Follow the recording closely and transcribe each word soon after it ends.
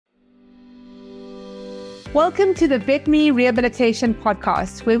Welcome to the Veterinary Rehabilitation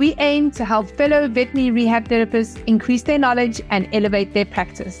Podcast, where we aim to help fellow veterinary rehab therapists increase their knowledge and elevate their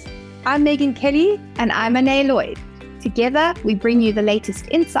practice. I'm Megan Kelly. And I'm Lowe. Together, we bring you the latest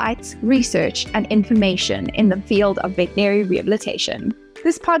insights, research, and information in the field of veterinary rehabilitation.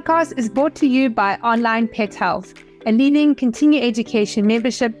 This podcast is brought to you by Onlinepethealth, a leading continuing education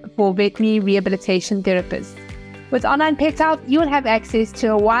membership for veterinary rehabilitation therapists. With Onlinepethealth, you'll have access to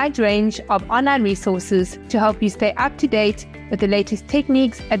a wide range of online resources to help you stay up to date with the latest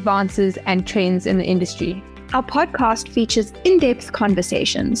techniques, advances, and trends in the industry. Our podcast features in-depth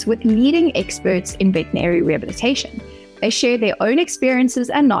conversations with leading experts in veterinary rehabilitation. They share their own experiences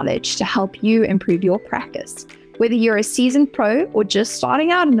and knowledge to help you improve your practice. Whether you're a seasoned pro or just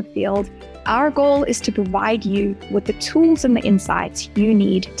starting out in the field, our goal is to provide you with the tools and the insights you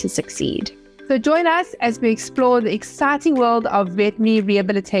need to succeed. So join us as we explore the exciting world of veterinary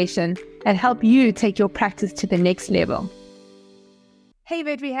rehabilitation and help you take your practice to the next level. Hey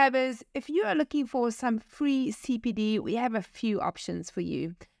vet rehabbers, if you are looking for some free CPD, we have a few options for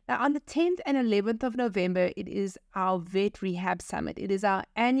you. Now on the 10th and 11th of November, it is our Vet Rehab Summit. It is our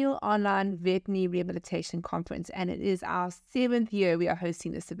annual online veterinary rehabilitation conference, and it is our 7th year we are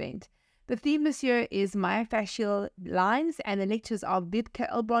hosting this event. The theme this year is myofascial lines, and the lectures are Wiebke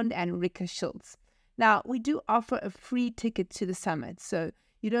Elbrond and Rika Schultz. Now, we do offer a free ticket to the summit, so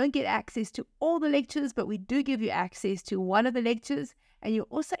you don't get access to all the lectures, but we do give you access to one of the lectures, and you're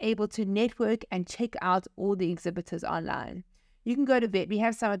also able to network and check out all the exhibitors online. You can go to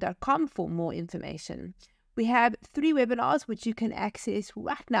vetrehabsummit.com for more information. We have 3 webinars which you can access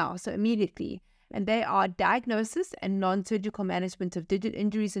right now, so immediately. And they are Diagnosis and Non-Surgical Management of Digit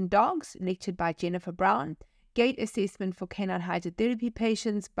Injuries in Dogs, lectured by Jennifer Brown, Gait Assessment for Canine Hydrotherapy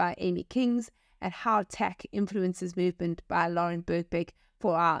Patients by Amy Kings, and How TAC Influences Movement by Lauren Birkbeck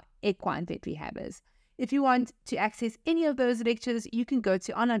for our equine vet rehabbers. If you want to access any of those lectures, you can go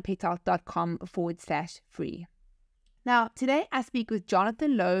to onlinepethealth.com/free. Now, today I speak with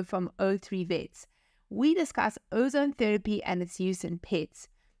Jonathan Lowe from O3 Vets. We discuss ozone therapy and its use in pets.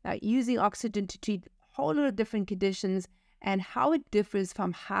 Now, using oxygen to treat a whole lot of different conditions and how it differs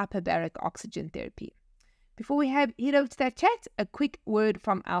from hyperbaric oxygen therapy. Before we head over to that chat, a quick word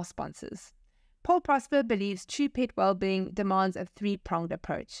from our sponsors. Paul Prosper believes true pet well-being demands a 3-pronged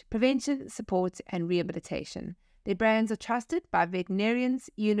approach: prevention, support, and rehabilitation. Their brands are trusted by veterinarians,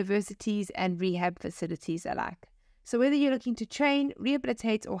 universities, and rehab facilities alike. So whether you're looking to train,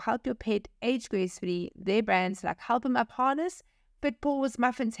 rehabilitate, or help your pet age gracefully, their brands like Help 'em Up Harness, FitPaws,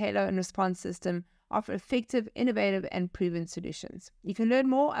 Muffins Halo, and Response System offer effective, innovative, and proven solutions. You can learn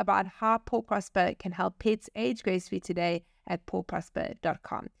more about how Paul Prosper can help pets age gracefully today at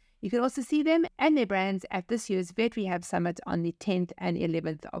paulprosper.com. You can also see them and their brands at this year's Vet Rehab Summit on the 10th and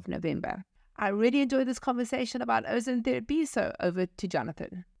 11th of November. I really enjoyed this conversation about ozone therapy, so over to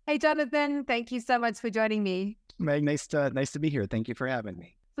Jonathan. Hey Jonathan, thank you so much for joining me. Meg, nice to be here. Thank you for having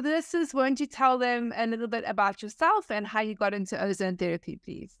me. For the listeners, won't you tell them a little bit about yourself and how you got into ozone therapy,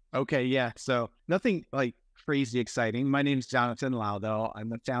 please? Okay, yeah. So nothing like crazy exciting. My name is Jonathan Lowe, though. I'm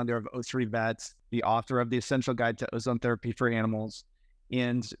the founder of O3 Vets, the author of The Essential Guide to Ozone Therapy for Animals.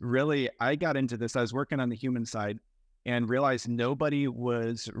 And really, I got into this. I was working on the human side and realized nobody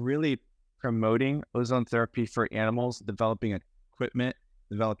was really promoting ozone therapy for animals, developing equipment,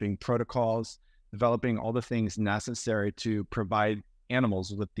 developing protocols, developing all the things necessary to provide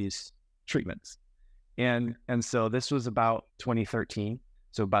animals with these treatments. And so this was about 2013,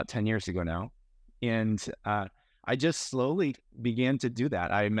 so about 10 years ago now. And I just slowly began to do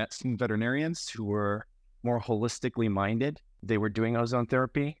that. I met some veterinarians who were more holistically minded. They were doing ozone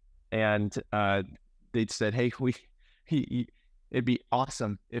therapy, and they'd said, hey, it'd be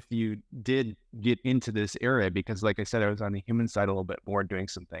awesome if you did get into this area, because like I said, I was on the human side a little bit more doing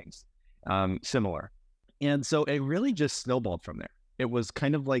some things similar. And so it really just snowballed from there. It was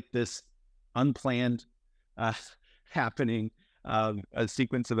kind of like this unplanned happening, a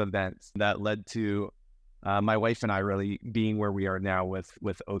sequence of events that led to my wife and I really being where we are now with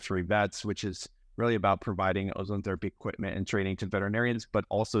O3 Vets, which is really about providing ozone therapy equipment and training to veterinarians, but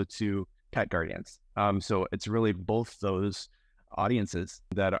also to pet guardians. So it's really both those audiences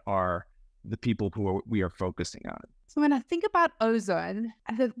that are the people who we are focusing on. So when I think about ozone,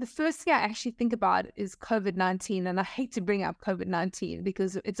 the first thing I actually think about is COVID-19. And I hate to bring up COVID-19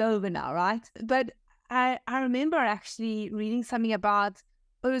 because it's over now, right? But I remember actually reading something about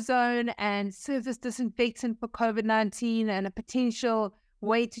ozone and surface disinfectant for COVID-19 and a potential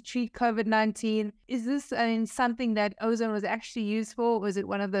way to treat COVID-19. Is this something that ozone was actually used for? Or was it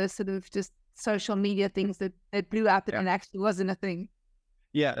one of those sort of just social media things that blew up and actually wasn't a thing?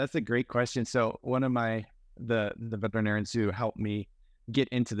 Yeah, that's a great question. So one of my the veterinarians who helped me get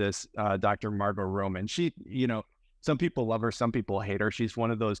into this, Dr. Margot Roman. She, some people love her, some people hate her. She's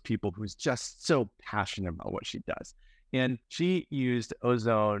one of those people who's just so passionate about what she does. And she used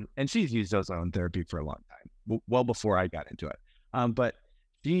ozone, and she's used ozone therapy for a long time, well before I got into it. But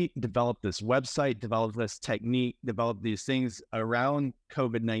she developed this website, developed this technique, developed these things around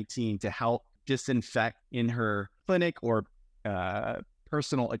COVID-19 to help disinfect in her clinic or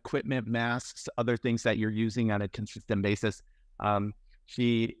personal equipment, masks, other things that you're using on a consistent basis.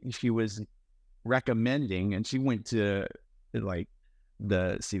 She was recommending, and she went to like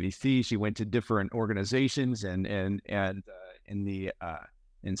the CDC, she went to different organizations and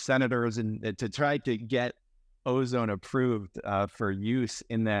senators and to try to get ozone approved for use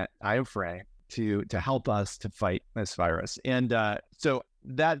in that time frame to help us to fight this virus. And so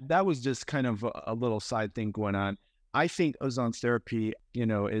that was just kind of a little side thing going on. I think ozone therapy,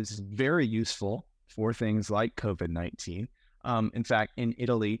 is very useful for things like COVID-19. In fact, in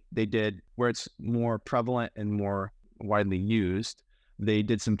Italy, they did, where it's more prevalent and more widely used, they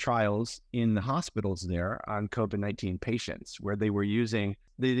did some trials in the hospitals there on COVID-19 patients where they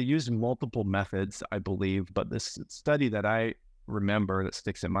used multiple methods, I believe, but this study that I remember that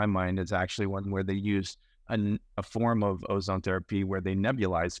sticks in my mind is actually one where they used a form of ozone therapy where they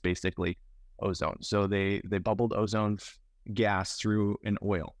nebulized basically ozone. So they bubbled ozone gas through an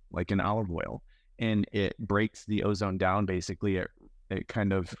oil, like an olive oil, and it breaks the ozone down. Basically, it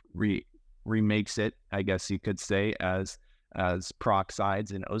kind of remakes it, I guess you could say, as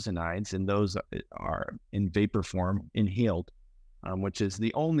peroxides and ozonides, and those are in vapor form inhaled, which is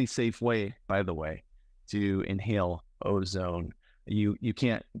the only safe way, by the way, to inhale ozone. You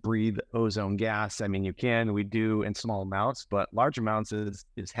can't breathe ozone gas. I mean, we do in small amounts, but large amounts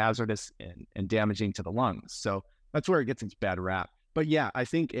is hazardous and damaging to the lungs. So that's where it gets its bad rap. But yeah, I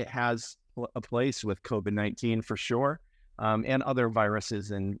think it has a place with COVID-19 for sure, and other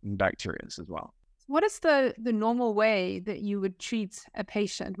viruses and bacteria as well. What is the normal way that you would treat a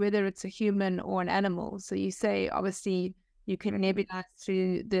patient, whether it's a human or an animal? So you say, obviously, you can nebulize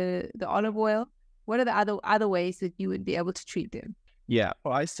through the olive oil. What are the other ways that you would be able to treat them? Yeah,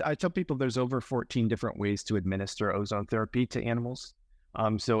 well, I tell people there's over 14 different ways to administer ozone therapy to animals.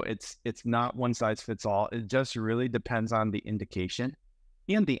 So it's not one size fits all. It just really depends on the indication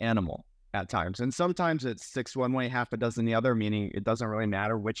and the animal at times. And sometimes it's 6 one way, half a dozen the other, meaning it doesn't really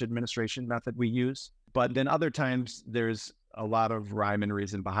matter which administration method we use. But then other times there's a lot of rhyme and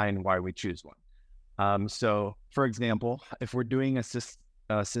reason behind why we choose one. So for example, if we're doing a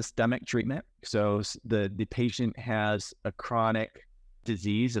systemic treatment, so the patient has a chronic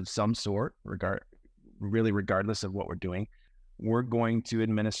disease of some sort, regardless of what we're doing, we're going to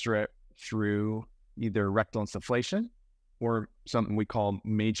administer it through either rectal insufflation or something we call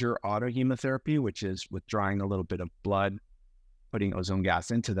major autohemotherapy, which is withdrawing a little bit of blood, putting ozone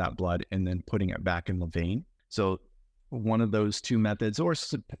gas into that blood, and then putting it back in the vein. So one of those two methods, or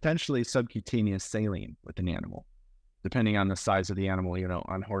potentially subcutaneous saline with an animal, depending on the size of the animal.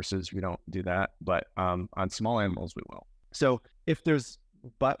 On horses, we don't do that, but on small animals, we will. So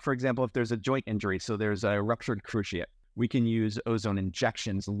for example, if there's a joint injury, so there's a ruptured cruciate, we can use ozone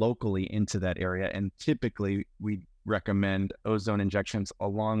injections locally into that area. And typically we recommend ozone injections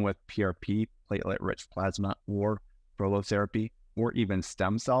along with PRP, platelet-rich plasma, or prolotherapy, or even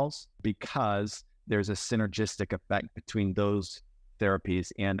stem cells, because there's a synergistic effect between those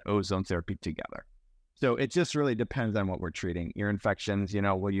therapies and ozone therapy together. So it just really depends on what we're treating. Ear infections,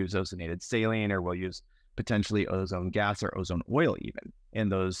 we'll use ozonated saline, or we'll use potentially ozone gas or ozone oil even in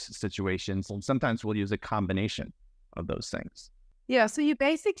those situations. And sometimes we'll use a combination of those things. Yeah, so you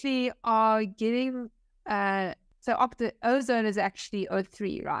basically are getting, the ozone is actually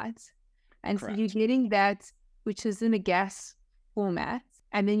O3, right? And correct. So you're getting that, which is in a gas format,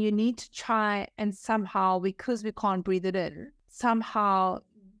 and then you need to try and somehow, because we can't breathe it in, somehow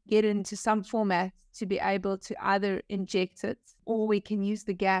get into some format to be able to either inject it, or we can use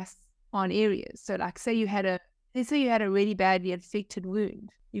the gas on areas. So like say you had a really badly infected wound,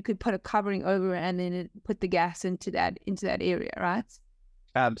 you could put a covering over and then put the gas into that area, right?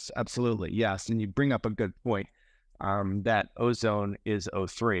 Absolutely, yes. And you bring up a good point, that ozone is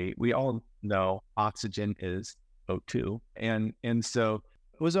O3. We all know oxygen is O2. And so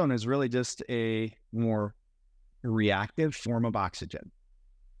ozone is really just a more reactive form of oxygen,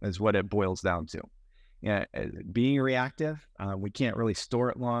 is what it boils down to. Being reactive, we can't really store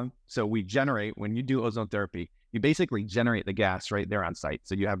it long. So we generate, when you do ozone therapy, you basically generate the gas right there on site.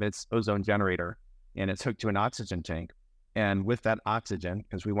 So you have its ozone generator and it's hooked to an oxygen tank. And with that oxygen,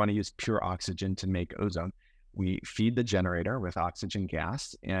 because we want to use pure oxygen to make ozone, we feed the generator with oxygen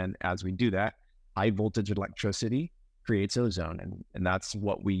gas. And as we do that, high voltage electricity creates ozone. And that's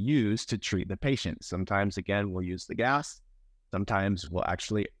what we use to treat the patient. Sometimes, again, we'll use the gas. Sometimes we'll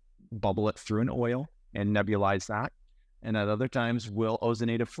actually bubble it through an oil and nebulize that. And at other times, we'll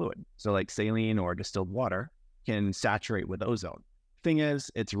ozonate a fluid. So like saline or distilled water can saturate with ozone. Thing is,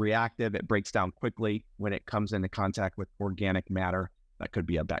 it's reactive. It breaks down quickly when it comes into contact with organic matter. That could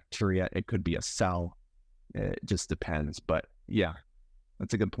be a bacteria. It could be a cell. It just depends. But yeah,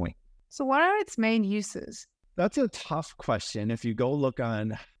 that's a good point. So what are its main uses? That's a tough question. If you go look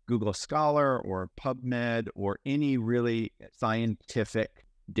on Google Scholar or PubMed or any really scientific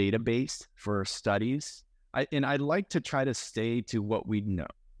database for studies, I'd like to try to stay to what we know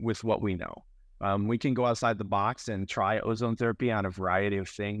with what we know. We can go outside the box and try ozone therapy on a variety of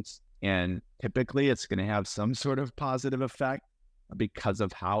things. And typically it's going to have some sort of positive effect because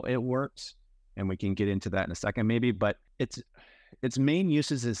of how it works. And we can get into that in a second maybe, but its main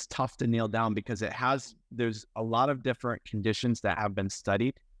uses is tough to nail down because there's a lot of different conditions that have been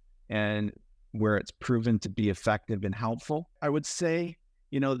studied and where it's proven to be effective and helpful. I would say,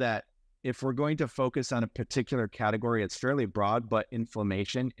 that if we're going to focus on a particular category, it's fairly broad, but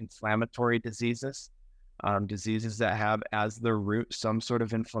inflammatory diseases, diseases that have as their root some sort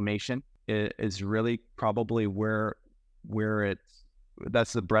of inflammation is really probably where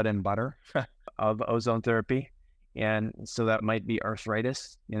that's the bread and butter of ozone therapy. And so that might be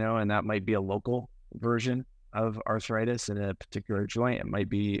arthritis, and that might be a local version of arthritis in a particular joint. It might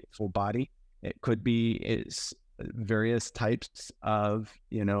be full body. It could be various types of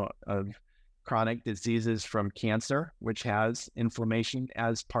chronic diseases from cancer, which has inflammation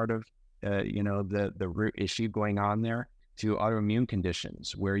as part of, the root issue going on there, to autoimmune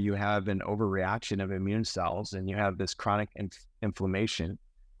conditions where you have an overreaction of immune cells and you have this chronic inflammation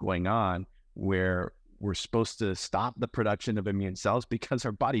going on where we're supposed to stop the production of immune cells because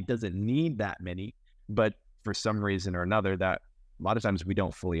our body doesn't need that many, but for some reason or another that a lot of times we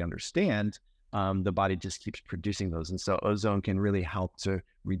don't fully understand, the body just keeps producing those. And so ozone can really help to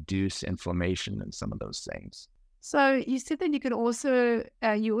reduce inflammation and some of those things. So you said that you could also,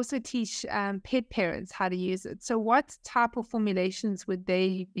 you also teach pet parents how to use it. So what type of formulations would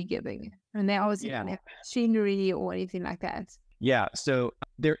they be giving? And they obviously don't have machinery or anything like that. Yeah, so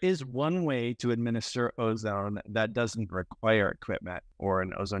there is one way to administer ozone that doesn't require equipment or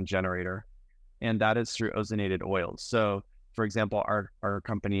an ozone generator, and that is through ozonated oils. So, for example, our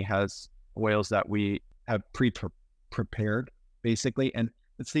company has oils that we have prepared, basically, and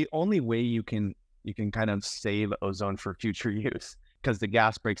it's the only way you can kind of save ozone for future use because the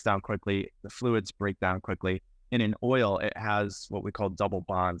gas breaks down quickly, the fluids break down quickly. In an oil, it has what we call double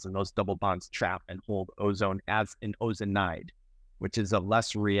bonds, and those double bonds trap and hold ozone as an ozonide, which is a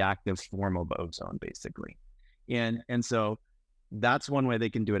less reactive form of ozone, basically. And so that's one way they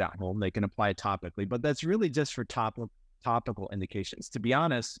can do it at home. They can apply it topically, but that's really just for topical indications. To be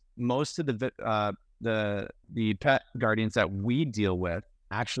honest, most of the pet guardians that we deal with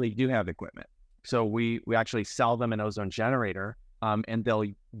actually do have equipment. So we actually sell them an ozone generator,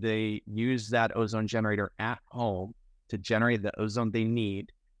 and they use that ozone generator at home to generate the ozone they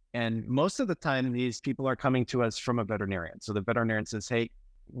need. And most of the time, these people are coming to us from a veterinarian. So the veterinarian says, hey,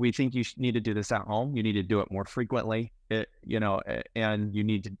 we think you need to do this at home. You need to do it more frequently, and you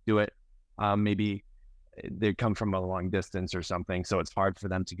need to do it. Maybe they come from a long distance or something. So it's hard for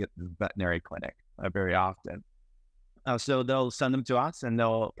them to get to the veterinary clinic very often. So they'll send them to us and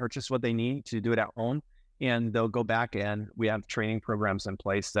they'll purchase what they need to do it at home. And they'll go back and we have training programs in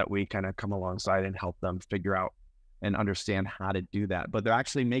place that we kind of come alongside and help them figure out and understand how to do that. But they're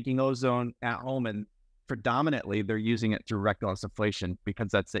actually making ozone at home, and predominantly they're using it through rectal insufflation because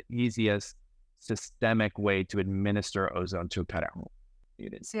that's the easiest systemic way to administer ozone to a pet at home.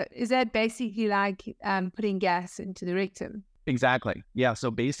 So is that basically like putting gas into the rectum? Exactly. Yeah.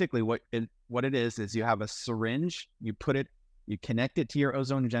 So basically what it is you have a syringe, you connect it to your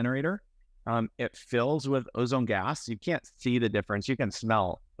ozone generator. It fills with ozone gas. You can't see the difference. You can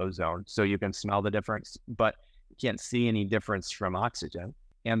smell ozone, so you can smell the difference, but you can't see any difference from oxygen.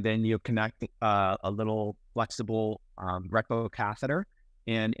 And then you connect a little flexible rectal catheter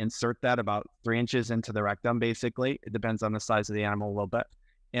and insert that about 3 inches into the rectum, basically. It depends on the size of the animal a little bit.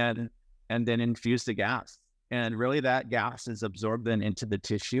 And then infuse the gas. And really that gas is absorbed then into the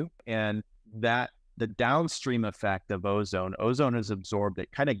tissue. And that the downstream effect of ozone is absorbed.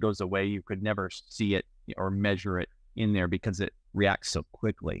 It kind of goes away. You could never see it or measure it in there because it reacts so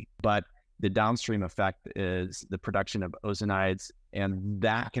quickly. But the downstream effect is the production of ozonides, and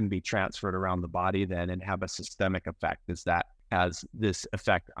that can be transferred around the body then and have a systemic effect, as that has this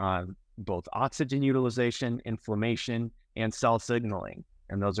effect on both oxygen utilization, inflammation, and cell signaling.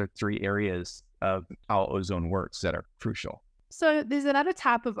 And those are three areas of how ozone works that are crucial. So there's another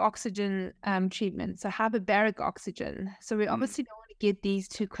type of oxygen treatment, so hyperbaric oxygen. So we obviously don't want to get these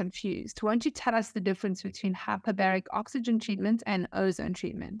two confused. Why don't you tell us the difference between hyperbaric oxygen treatment and ozone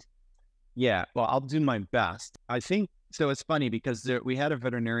treatment? Yeah, well, I'll do my best. I think, so it's funny because we had a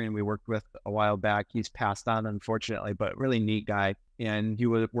veterinarian we worked with a while back. He's passed on, unfortunately, but really neat guy. And he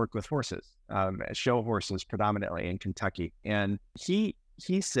would work with horses, show horses predominantly in Kentucky. And he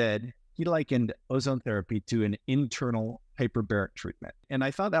said he likened ozone therapy to an internal hyperbaric treatment. And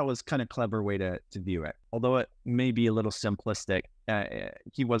I thought that was kind of a clever way to view it. Although it may be a little simplistic,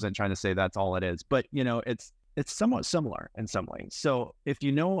 he wasn't trying to say that's all it is. But, it's somewhat similar in some ways. So if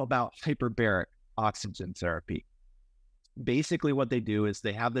you know about hyperbaric oxygen therapy, basically what they do is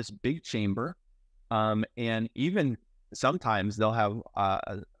they have this big chamber, and even sometimes they'll have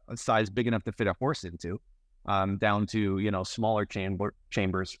a size big enough to fit a horse into, down to, smaller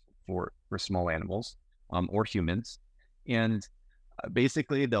chambers for small animals, or humans. And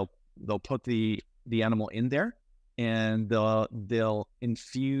basically they'll put the animal in there, and they'll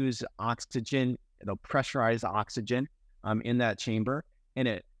infuse oxygen. They'll pressurize oxygen in that chamber, and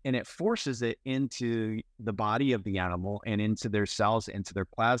it forces it into the body of the animal and into their cells, into their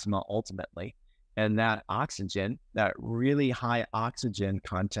plasma ultimately. And that oxygen, that really high oxygen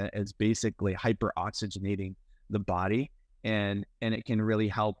content, is basically hyperoxygenating the body, and it can really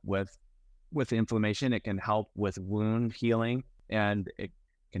help with inflammation. It can help with wound healing, and it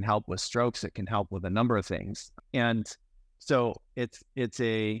can help with strokes. It can help with a number of things. And so it's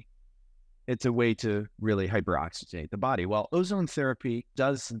a way to really hyperoxygenate the body. Well, ozone therapy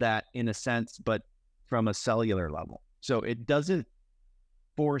does that in a sense, but from a cellular level. So it doesn't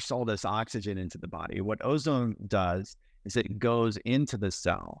force all this oxygen into the body. What ozone does is it goes into the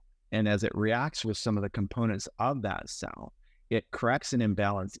cell, and as it reacts with some of the components of that cell, it corrects an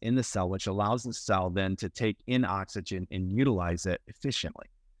imbalance in the cell, which allows the cell then to take in oxygen and utilize it efficiently.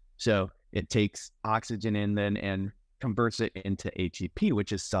 So it takes oxygen in then and converts it into ATP,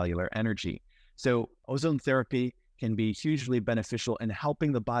 which is cellular energy. So ozone therapy can be hugely beneficial in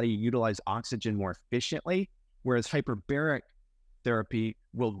helping the body utilize oxygen more efficiently, whereas hyperbaric therapy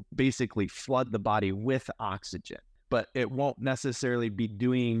will basically flood the body with oxygen, but it won't necessarily be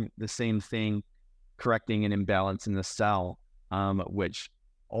doing the same thing, correcting an imbalance in the cell, which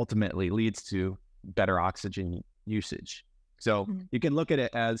ultimately leads to better oxygen usage. So you can look at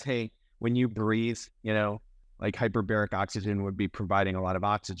it as, hey, when you breathe, like hyperbaric oxygen would be providing a lot of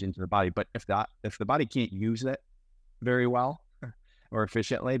oxygen to the body. But if the body can't use it very well or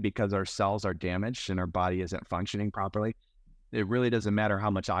efficiently because our cells are damaged and our body isn't functioning properly, it really doesn't matter how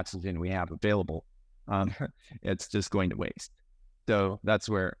much oxygen we have available. It's just going to waste. So that's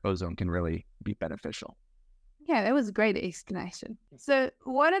where ozone can really be beneficial. Yeah, that was a great explanation. So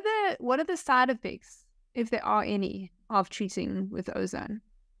what are the side effects, if there are any, of treating with ozone?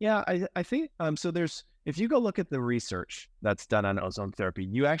 Yeah, I think so. If you go look at the research that's done on ozone therapy,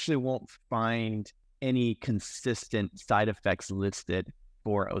 you actually won't find any consistent side effects listed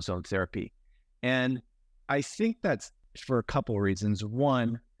for ozone therapy. And I think that's for a couple of reasons.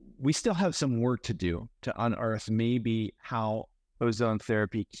 One, we still have some work to do to unearth maybe how ozone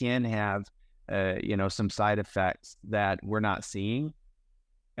therapy can have, some side effects that we're not seeing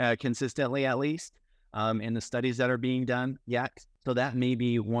consistently, at least in the studies that are being done yet. So that may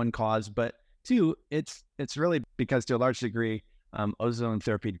be one cause, but two, it's really because to a large degree, ozone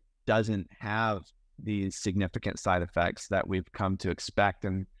therapy doesn't have these significant side effects that we've come to expect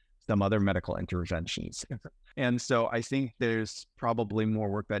in some other medical interventions. And so I think there's probably more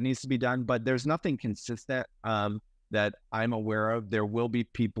work that needs to be done, but there's nothing consistent that I'm aware of. There will be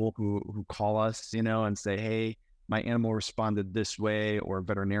people who call us, and say, hey, my animal responded this way, or a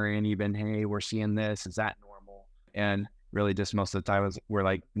veterinarian even, hey, we're seeing this, is that normal? And really just most of the time we're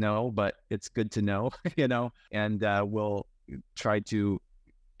like, no, but it's good to know, and we'll try to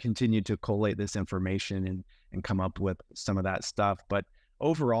continue to collate this information and come up with some of that stuff. But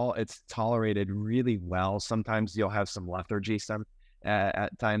overall, it's tolerated really well. Sometimes you'll have some lethargy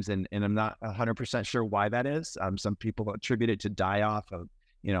at times, and I'm not 100% sure why that is. Some people attribute it to die off of,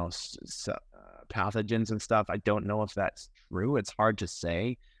 pathogens and stuff. I don't know if that's true. It's hard to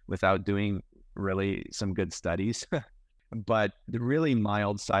say without doing really some good studies. But the really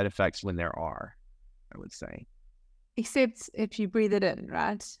mild side effects when there are, I would say. Except if you breathe it in,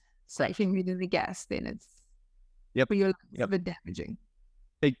 right? So if you breathe in the gas, then it's for your lungs a bit damaging.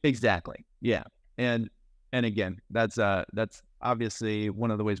 Exactly. Yeah. And again, that's obviously one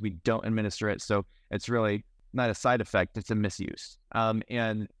of the ways we don't administer it. So it's really not a side effect, it's a misuse.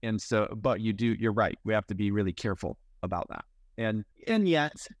 And so, but you're right. We have to be really careful about that. And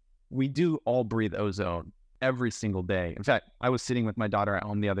yet we do all breathe ozone every single day. In fact, I was sitting with my daughter at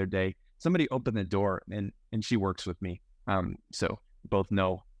home the other day. Somebody opened the door and she works with me. So both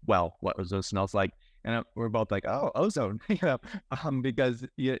know well what ozone smells like. And we're both like, oh, ozone, because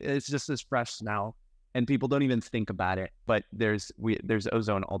it's just this fresh smell and people don't even think about it. But there's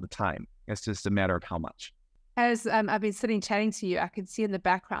ozone all the time. It's just a matter of how much. As I've been sitting chatting to you, I can see in the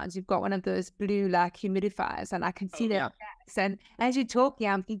background, you've got one of those blue like humidifiers, and I can see that. Yeah. And as you're talking,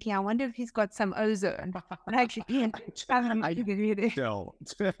 I'm thinking, I wonder if he's got some ozone. I do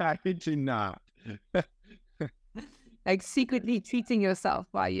not. Like secretly treating yourself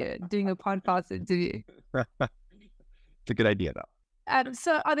while you're doing a podcast interview. It's a good idea, though.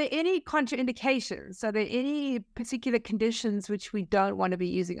 So are there any contraindications? Are there any particular conditions which we don't want to be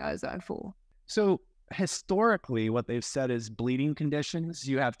using ozone for? So historically, what they've said is bleeding conditions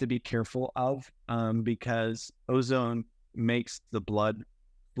you have to be careful of because ozone makes the blood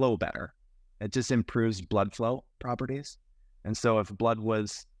flow better. It just improves blood flow properties. And so if blood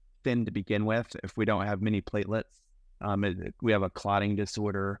was thin to begin with, if we don't have many platelets, we have a clotting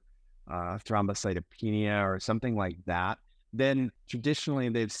disorder, thrombocytopenia or something like that, then traditionally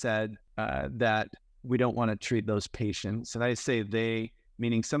they've said that we don't want to treat those patients. And I say they,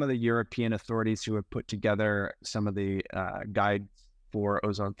 meaning some of the European authorities who have put together some of the guides for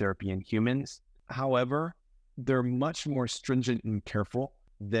ozone therapy in humans. However, they're much more stringent and careful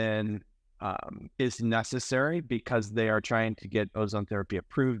than is necessary because they are trying to get ozone therapy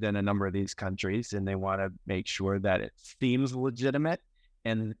approved in a number of these countries, and they want to make sure that it seems legitimate.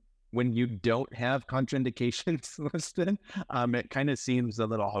 And when you don't have contraindications listed, it kind of seems a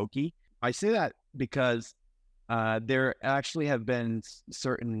little hokey. I say that because there actually have been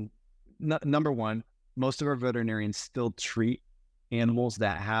certain, number one, most of our veterinarians still treat animals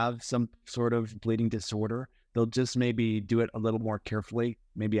that have some sort of bleeding disorder. They'll just maybe do it a little more carefully,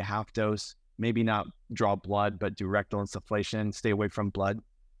 maybe a half dose, maybe not draw blood, but do rectal insufflation, stay away from blood,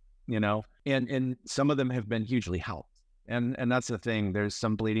 and some of them have been hugely helped. And that's the thing. There's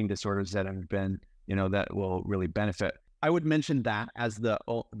some bleeding disorders that have been, that will really benefit. I would mention that as the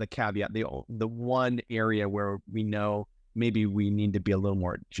caveat, the one area where we know maybe we need to be a little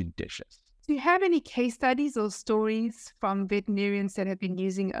more judicious. Do you have any case studies or stories from veterinarians that have been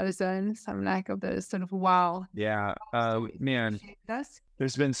using ozone? Some like of those sort of wow. Yeah, man,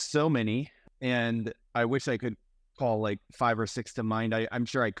 there's been so many, and I wish I could call like 5 or 6 to mind. I'm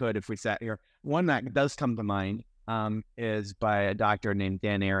sure I could if we sat here. One that does come to mind is by a doctor named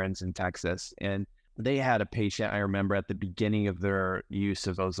Dan Aarons in Texas, and they had a patient, I remember, at the beginning of their use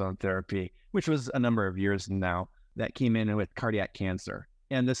of ozone therapy, which was a number of years now, that came in with cardiac cancer.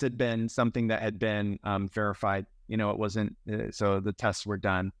 And this had been something that had been verified. It wasn't, so the tests were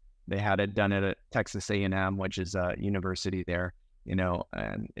done. They had it done at Texas A&M, which is a university there,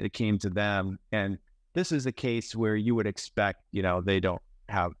 and it came to them. And this is a case where you would expect, they don't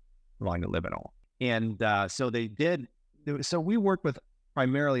have long to live at all. And so they did. So we work with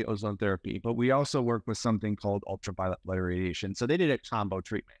primarily ozone therapy, but we also work with something called ultraviolet light radiation. So they did a combo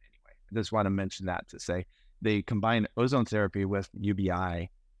treatment anyway. I just want to mention that to say they combined ozone therapy with UBI,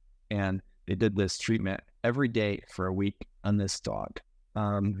 and they did this treatment every day for a week on this dog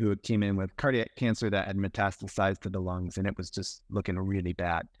who came in with cardiac cancer that had metastasized to the lungs, and it was just looking really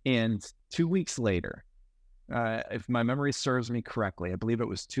bad. And 2 weeks later, if my memory serves me correctly, I believe it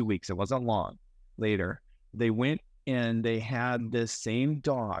was 2 weeks, it wasn't long later, they went and they had this same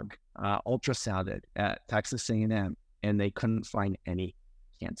dog ultrasounded at Texas A&M, and they couldn't find any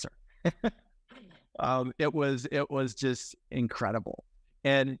cancer. It was just incredible.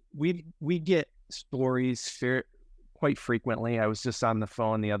 And we get stories quite frequently. I was just on the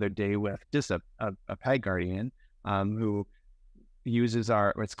phone the other day with just a pet guardian who uses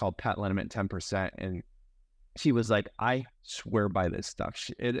it's called Pet Liniment 10%. And she was like, I swear by this stuff.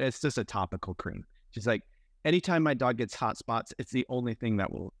 It's just a topical cream. She's like, anytime my dog gets hot spots, it's the only thing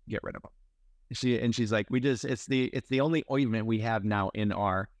that will get rid of them. She's like, it's the only ointment we have now in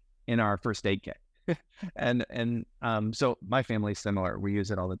our first aid kit. and so my family's similar. We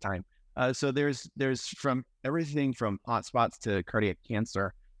use it all the time. So there's from everything from hot spots to cardiac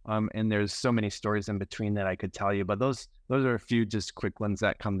cancer. And there's so many stories in between that I could tell you, but those are a few just quick ones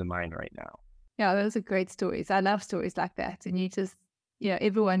that come to mind right now. Yeah, those are great stories. I love stories like that. And you just,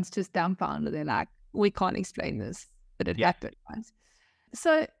 everyone's just dumbfounded. They're like, we can't explain this, but it happened. Right?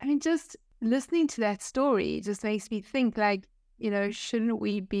 So, just listening to that story just makes me think like, shouldn't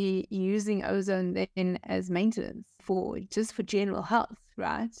we be using ozone then as maintenance for general health,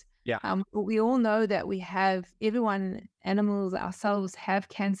 right? Yeah. But we all know that everyone, animals, ourselves have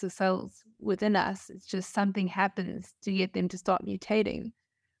cancer cells within us. It's just something happens to get them to start mutating.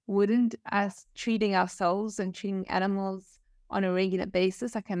 Wouldn't us treating ourselves and treating animals on a regular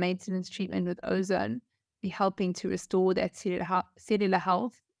basis, like a maintenance treatment with ozone, be helping to restore that cellular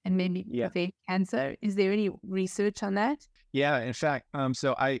health and maybe prevent cancer? Is there any research on that? Yeah, in fact,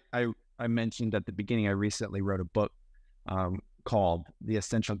 so I mentioned at the beginning, I recently wrote a book called The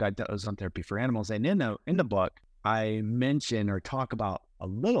Essential Guide to Ozone Therapy for Animals. And in the book, I mention or talk about a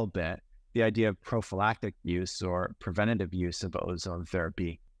little bit the idea of prophylactic use or preventative use of ozone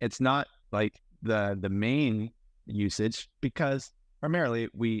therapy. It's not like the main usage, because primarily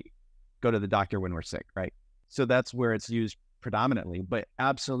we go to the doctor when we're sick, right? So that's where it's used predominantly. But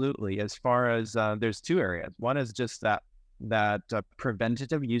absolutely, as far as there's two areas. One is just that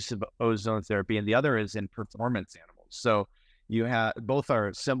preventative use of ozone therapy, and the other is in performance animals. So both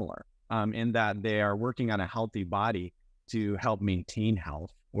are similar in that they are working on a healthy body to help maintain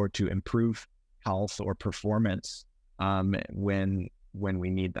health or to improve health or performance when we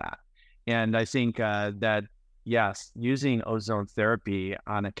need that. And I think that, yes, using ozone therapy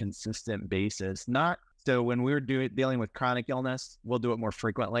on a consistent basis, so when we're dealing with chronic illness, we'll do it more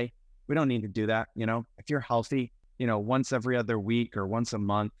frequently. We don't need to do that. If you're healthy, once every other week or once a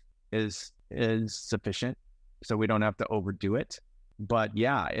month is sufficient. So we don't have to overdo it. But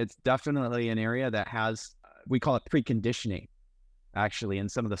yeah, it's definitely an area that we call it preconditioning. Actually, in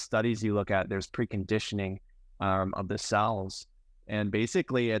some of the studies you look at, there's preconditioning of the cells. And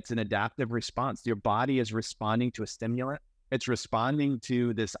basically, it's an adaptive response. Your body is responding to a stimulant. It's responding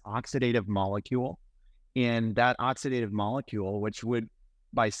to this oxidative molecule. And that oxidative molecule, which would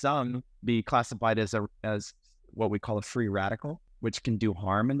by some be classified as what we call a free radical, which can do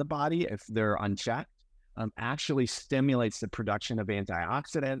harm in the body if they're unchecked, actually stimulates the production of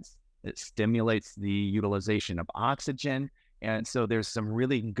antioxidants. It stimulates the utilization of oxygen. And so there's some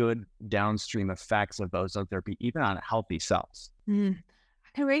really good downstream effects of ozone therapy, even on healthy cells. I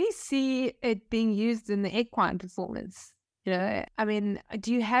can really see it being used in the equine performance. I mean,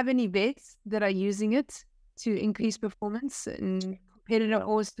 do you have any vets that are using it to increase performance in competitive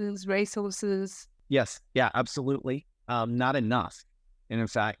horses, race horses? Yes. Yeah, absolutely. Not enough. And in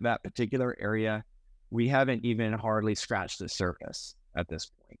fact, that particular area, we haven't even hardly scratched the surface at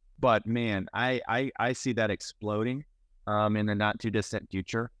this point. But man, I see that exploding in the not too distant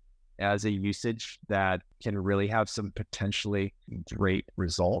future as a usage that can really have some potentially great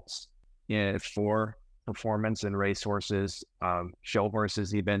results for performance in race horses, show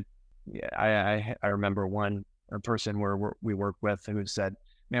horses even. I remember one person where we work with who said,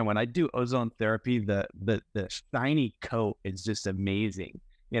 man, when I do ozone therapy, the shiny coat is just amazing,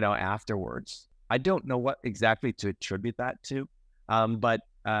 afterwards. I don't know what exactly to attribute that to, but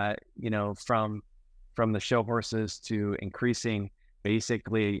from the show horses to increasing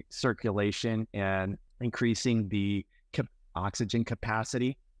basically circulation and increasing the oxygen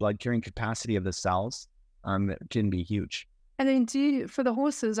capacity, blood carrying capacity of the cells, can be huge. And then for the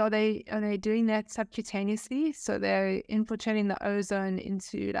horses, are they doing that subcutaneously? So they're infiltrating the ozone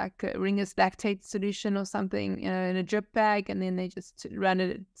into like a Ringer's lactate solution or something, in a drip bag, and then they just run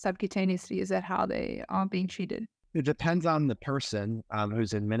it subcutaneously. Is that how they are being treated? It depends on the person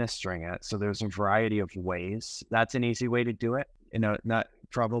who's administering it. So there's a variety of ways. That's an easy way to do it. Not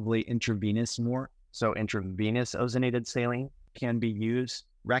probably intravenous more. So intravenous ozonated saline can be used.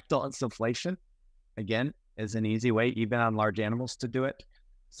 Rectal insufflation, again, is an easy way, even on large animals, to do it.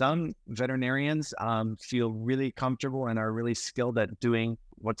 Some veterinarians feel really comfortable and are really skilled at doing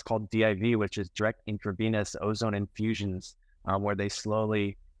what's called DIV, which is direct intravenous ozone infusions, where they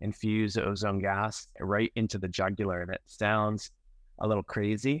slowly infuse ozone gas right into the jugular. And it sounds a little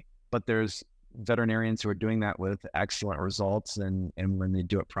crazy, but there's veterinarians who are doing that with excellent results. And when they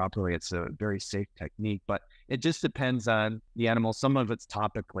do it properly, it's a very safe technique. But it just depends on the animal. Some of it's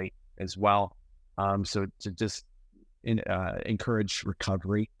topically as well. So to just encourage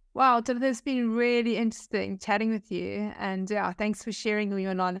recovery. Wow, so this has been really interesting chatting with you. And thanks for sharing all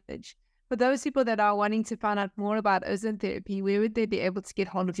your knowledge. For those people that are wanting to find out more about ozone therapy, where would they be able to get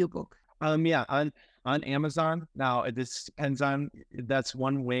hold of your book? On Amazon. Now, this depends on, that's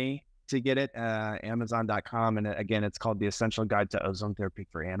one way to get it, Amazon.com. And again, it's called The Essential Guide to Ozone Therapy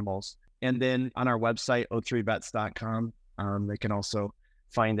for Animals. And then on our website, o3vets.com, they can also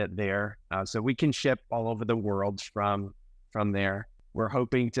find it there. So we can ship all over the world from there. We're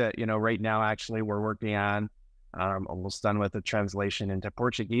hoping to, right now, actually, we're working on almost done with the translation into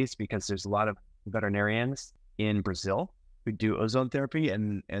Portuguese, because there's a lot of veterinarians in Brazil who do ozone therapy,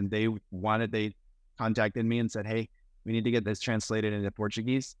 and they contacted me and said, hey, we need to get this translated into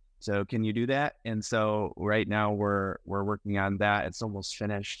Portuguese. So can you do that? And so right now we're working on that. It's almost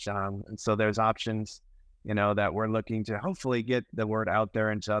finished. And so there's options, that we're looking to hopefully get the word out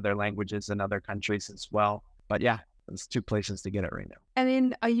there into other languages and other countries as well. But yeah, there's 2 places to get it right now. And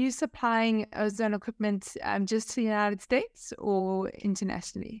then are you supplying ozone equipment just to the United States or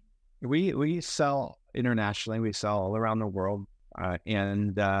internationally? We sell internationally. We sell all around the world.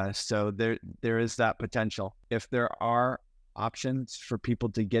 So there is that potential. If there are options for people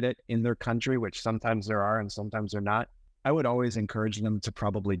to get it in their country, which sometimes there are and sometimes they're not, I would always encourage them to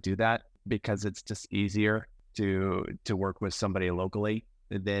probably do that, because it's just easier to work with somebody locally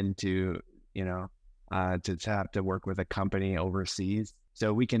than to have to work with a company overseas.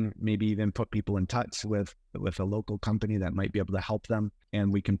 So we can maybe even put people in touch with a local company that might be able to help them,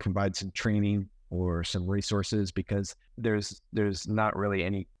 and we can provide some training or some resources, because there's not really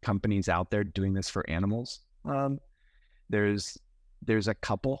any companies out there doing this for animals. There's a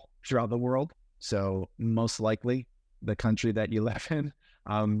couple throughout the world. So most likely the country that you live in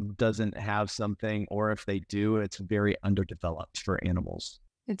doesn't have something, or if they do, it's very underdeveloped for animals.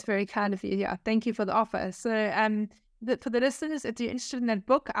 It's very kind of you. Yeah. Thank you for the offer. So for the listeners, if you're interested in that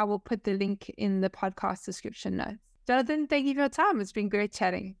book, I will put the link in the podcast description notes. Jonathan, thank you for your time. It's been great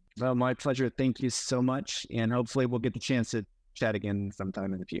chatting. Well, my pleasure. Thank you so much. And hopefully we'll get the chance to chat again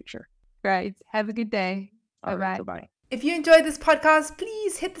sometime in the future. Great. Have a good day. Bye-bye. Right, bye-bye. If you enjoyed this podcast,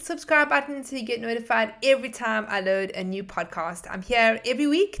 please hit the subscribe button so you get notified every time I load a new podcast. I'm here every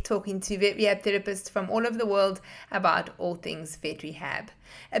week talking to vet rehab therapists from all over the world about all things vet rehab.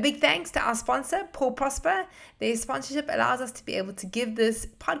 A big thanks to our sponsor, Paw Prosper. Their sponsorship allows us to be able to give this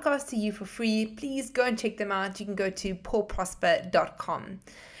podcast to you for free. Please go and check them out. You can go to pawprosper.com.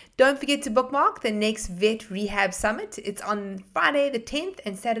 Don't forget to bookmark the next Vet Rehab Summit. It's on Friday the 10th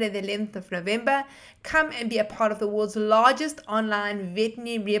and Saturday the 11th of November. Come and be a part of the world's largest online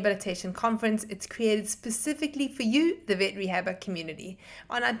veterinary rehabilitation conference. It's created specifically for you, the vet rehabber community.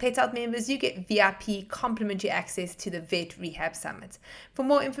 Onlinepethealth members, you get VIP complimentary access to the Vet Rehab Summit. For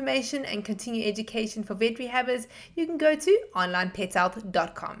more information and continued education for vet rehabbers, you can go to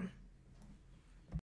onlinepethealth.com.